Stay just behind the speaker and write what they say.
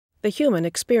The Human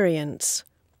Experience.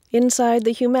 Inside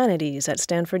the Humanities at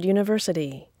Stanford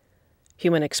University.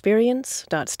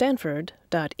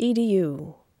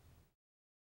 humanexperience.stanford.edu.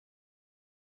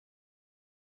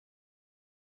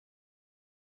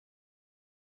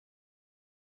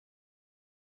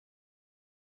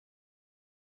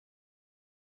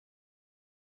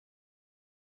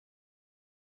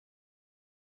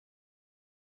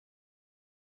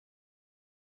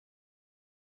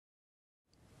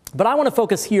 But I want to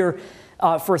focus here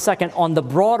for a second on the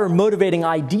broader motivating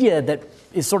idea that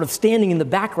is sort of standing in the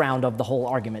background of the whole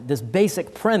argument, this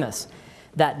basic premise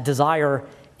that desire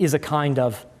is a kind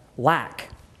of lack.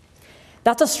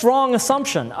 That's a strong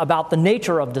assumption about the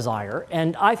nature of desire,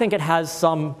 and I think it has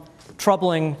some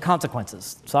troubling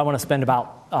consequences. So I want to spend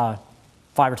about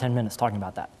 5 or 10 minutes talking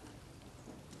about that.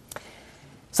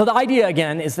 So the idea,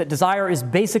 again, is that desire is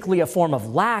basically a form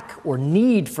of lack or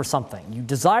need for something. You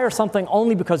desire something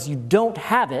only because you don't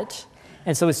have it,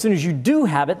 and so as soon as you do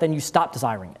have it, then you stop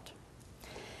desiring it.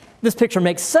 This picture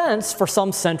makes sense for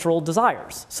some central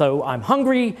desires. So I'm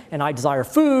hungry, and I desire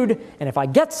food, and if I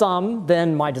get some,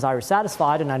 then my desire is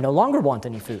satisfied, and I no longer want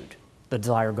any food. The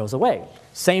desire goes away.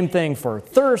 Same thing for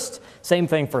thirst, same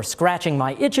thing for scratching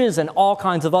my itches, and all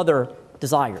kinds of other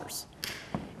desires.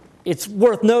 It's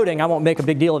worth noting, I won't make a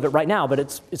big deal of it right now, but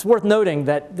it's worth noting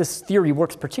that this theory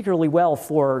works particularly well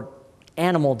for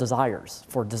animal desires,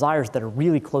 for desires that are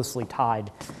really closely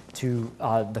tied to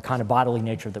the kind of bodily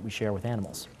nature that we share with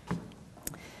animals.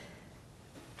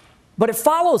 But it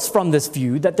follows from this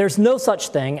view that there's no such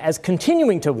thing as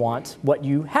continuing to want what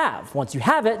you have. Once you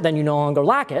have it, then you no longer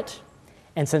lack it.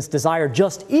 And since desire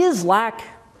just is lack,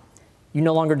 you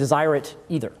no longer desire it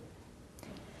either.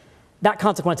 That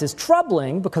consequence is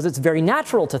troubling because it's very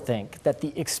natural to think that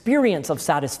the experience of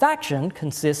satisfaction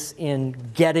consists in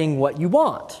getting what you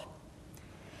want.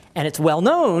 And it's well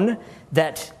known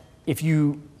that if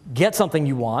you get something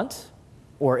you want,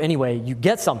 or anyway, you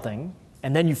get something,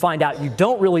 and then you find out you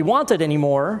don't really want it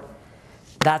anymore,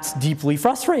 that's deeply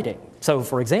frustrating. So,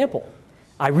 for example,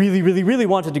 I really, really, really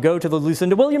wanted to go to the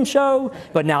Lucinda Williams show,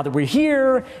 but now that we're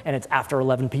here, and it's after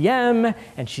 11 p.m.,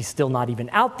 and she's still not even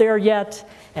out there yet,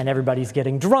 and everybody's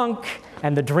getting drunk,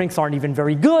 and the drinks aren't even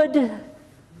very good,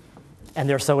 and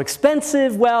they're so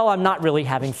expensive, well, I'm not really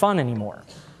having fun anymore.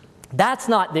 That's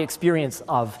not the experience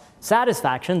of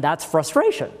satisfaction, that's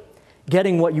frustration.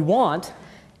 Getting what you want,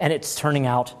 and it's turning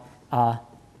out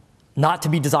not to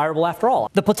be desirable after all.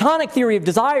 The Platonic theory of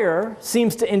desire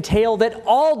seems to entail that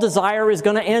all desire is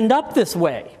going to end up this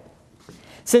way.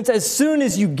 Since as soon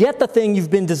as you get the thing you've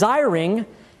been desiring,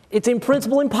 it's in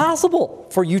principle impossible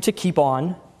for you to keep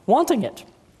on wanting it.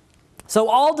 So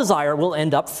all desire will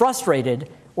end up frustrated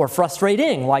or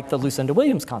frustrating, like the Lucinda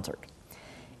Williams concert.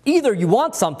 Either you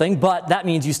want something, but that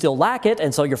means you still lack it,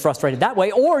 and so you're frustrated that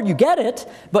way, or you get it,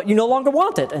 but you no longer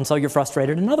want it, and so you're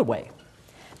frustrated another way.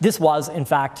 This was, in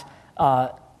fact,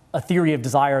 a theory of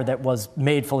desire that was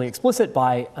made fully explicit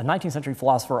by a 19th century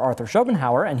philosopher, Arthur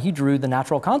Schopenhauer, and he drew the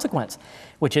natural consequence,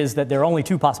 which is that there are only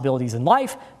two possibilities in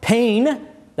life: pain,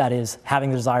 that is, having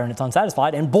the desire and it's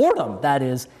unsatisfied, and boredom, that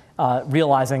is,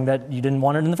 realizing that you didn't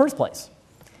want it in the first place.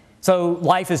 So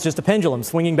life is just a pendulum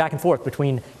swinging back and forth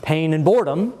between pain and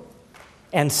boredom,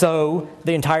 and so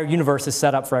the entire universe is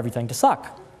set up for everything to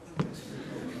suck.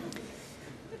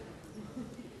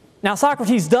 Now,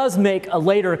 Socrates does make a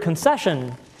later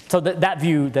concession, so that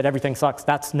view that everything sucks,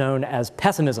 that's known as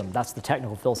pessimism. That's the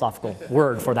technical philosophical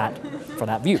word for that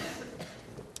view.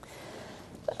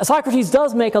 Socrates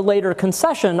does make a later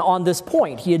concession on this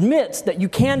point. He admits that you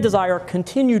can desire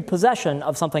continued possession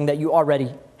of something that you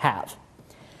already have.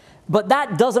 But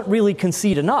that doesn't really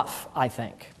concede enough, I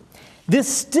think. This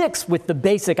sticks with the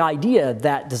basic idea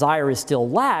that desire is still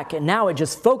lack, and now it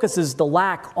just focuses the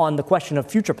lack on the question of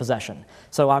future possession.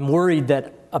 So I'm worried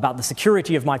about the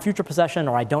security of my future possession,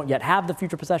 or I don't yet have the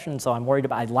future possession, so I'm worried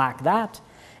I lack that.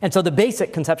 And so the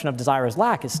basic conception of desire as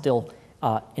lack is still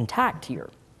intact here.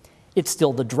 It's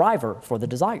still the driver for the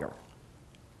desire.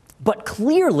 But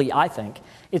clearly, I think,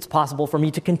 it's possible for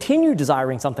me to continue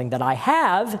desiring something that I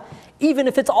have, even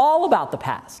if it's all about the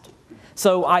past.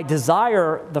 So I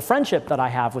desire the friendship that I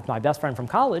have with my best friend from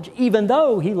college, even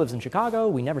though he lives in Chicago,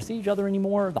 we never see each other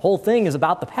anymore. The whole thing is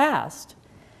about the past,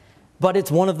 but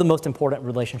it's one of the most important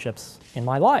relationships in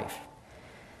my life.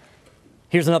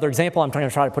 Here's another example. I'm trying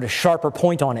to put a sharper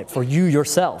point on it for you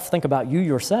yourself. Think about you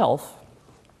yourself.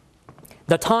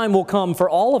 The time will come for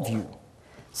all of you,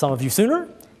 some of you sooner,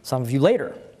 some of you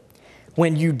later,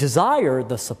 when you desire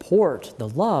the support, the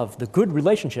love, the good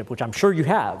relationship, which I'm sure you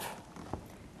have,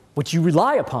 which you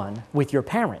rely upon with your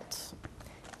parents.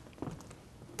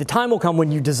 The time will come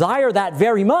when you desire that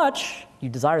very much, you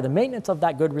desire the maintenance of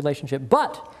that good relationship,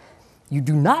 but you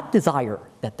do not desire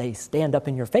that they stand up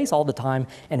in your face all the time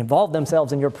and involve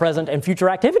themselves in your present and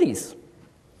future activities.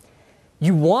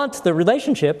 You want the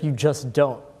relationship, you just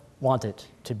don't want it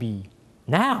to be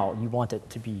now. You want it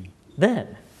to be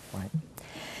then, right?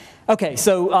 Okay,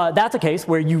 so that's a case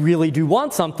where you really do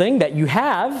want something, that you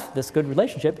have this good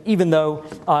relationship, even though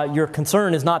your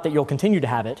concern is not that you'll continue to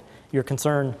have it. Your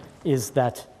concern is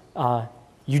that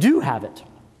you do have it.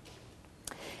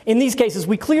 In these cases,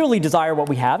 we clearly desire what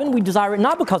we have, and we desire it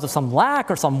not because of some lack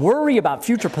or some worry about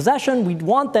future possession. We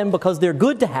want them because they're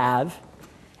good to have,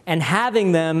 and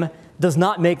having them does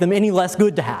not make them any less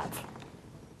good to have.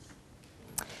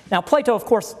 Now, Plato, of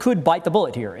course, could bite the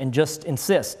bullet here and just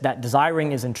insist that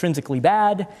desiring is intrinsically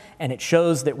bad, and it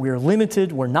shows that we're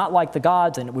limited, we're not like the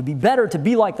gods, and it would be better to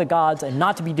be like the gods and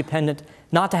not to be dependent,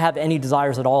 not to have any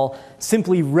desires at all,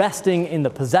 simply resting in the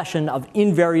possession of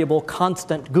invariable,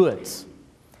 constant goods.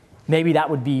 Maybe that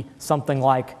would be something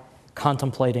like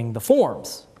contemplating the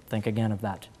forms. Think again of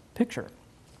that picture.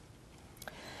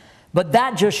 But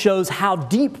that just shows how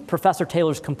deep Professor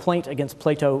Taylor's complaint against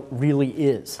Plato really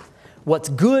is. What's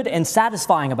good and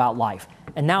satisfying about life,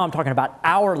 and now I'm talking about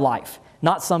our life,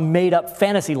 not some made-up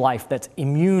fantasy life that's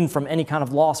immune from any kind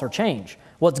of loss or change.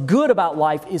 What's good about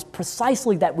life is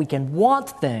precisely that we can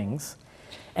want things,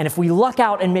 and if we luck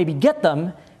out and maybe get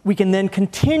them, we can then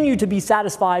continue to be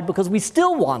satisfied because we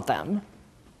still want them.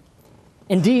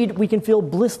 Indeed, we can feel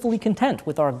blissfully content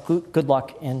with our good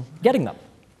luck in getting them.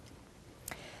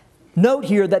 Note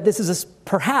here that this is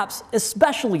perhaps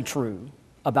especially true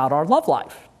about our love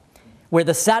life, where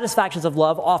the satisfactions of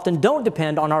love often don't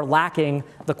depend on our lacking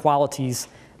the qualities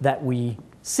that we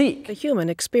seek. The Human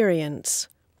Experience.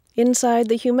 Inside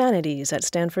the Humanities at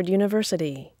Stanford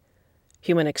University.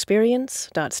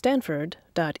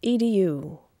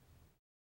 humanexperience.stanford.edu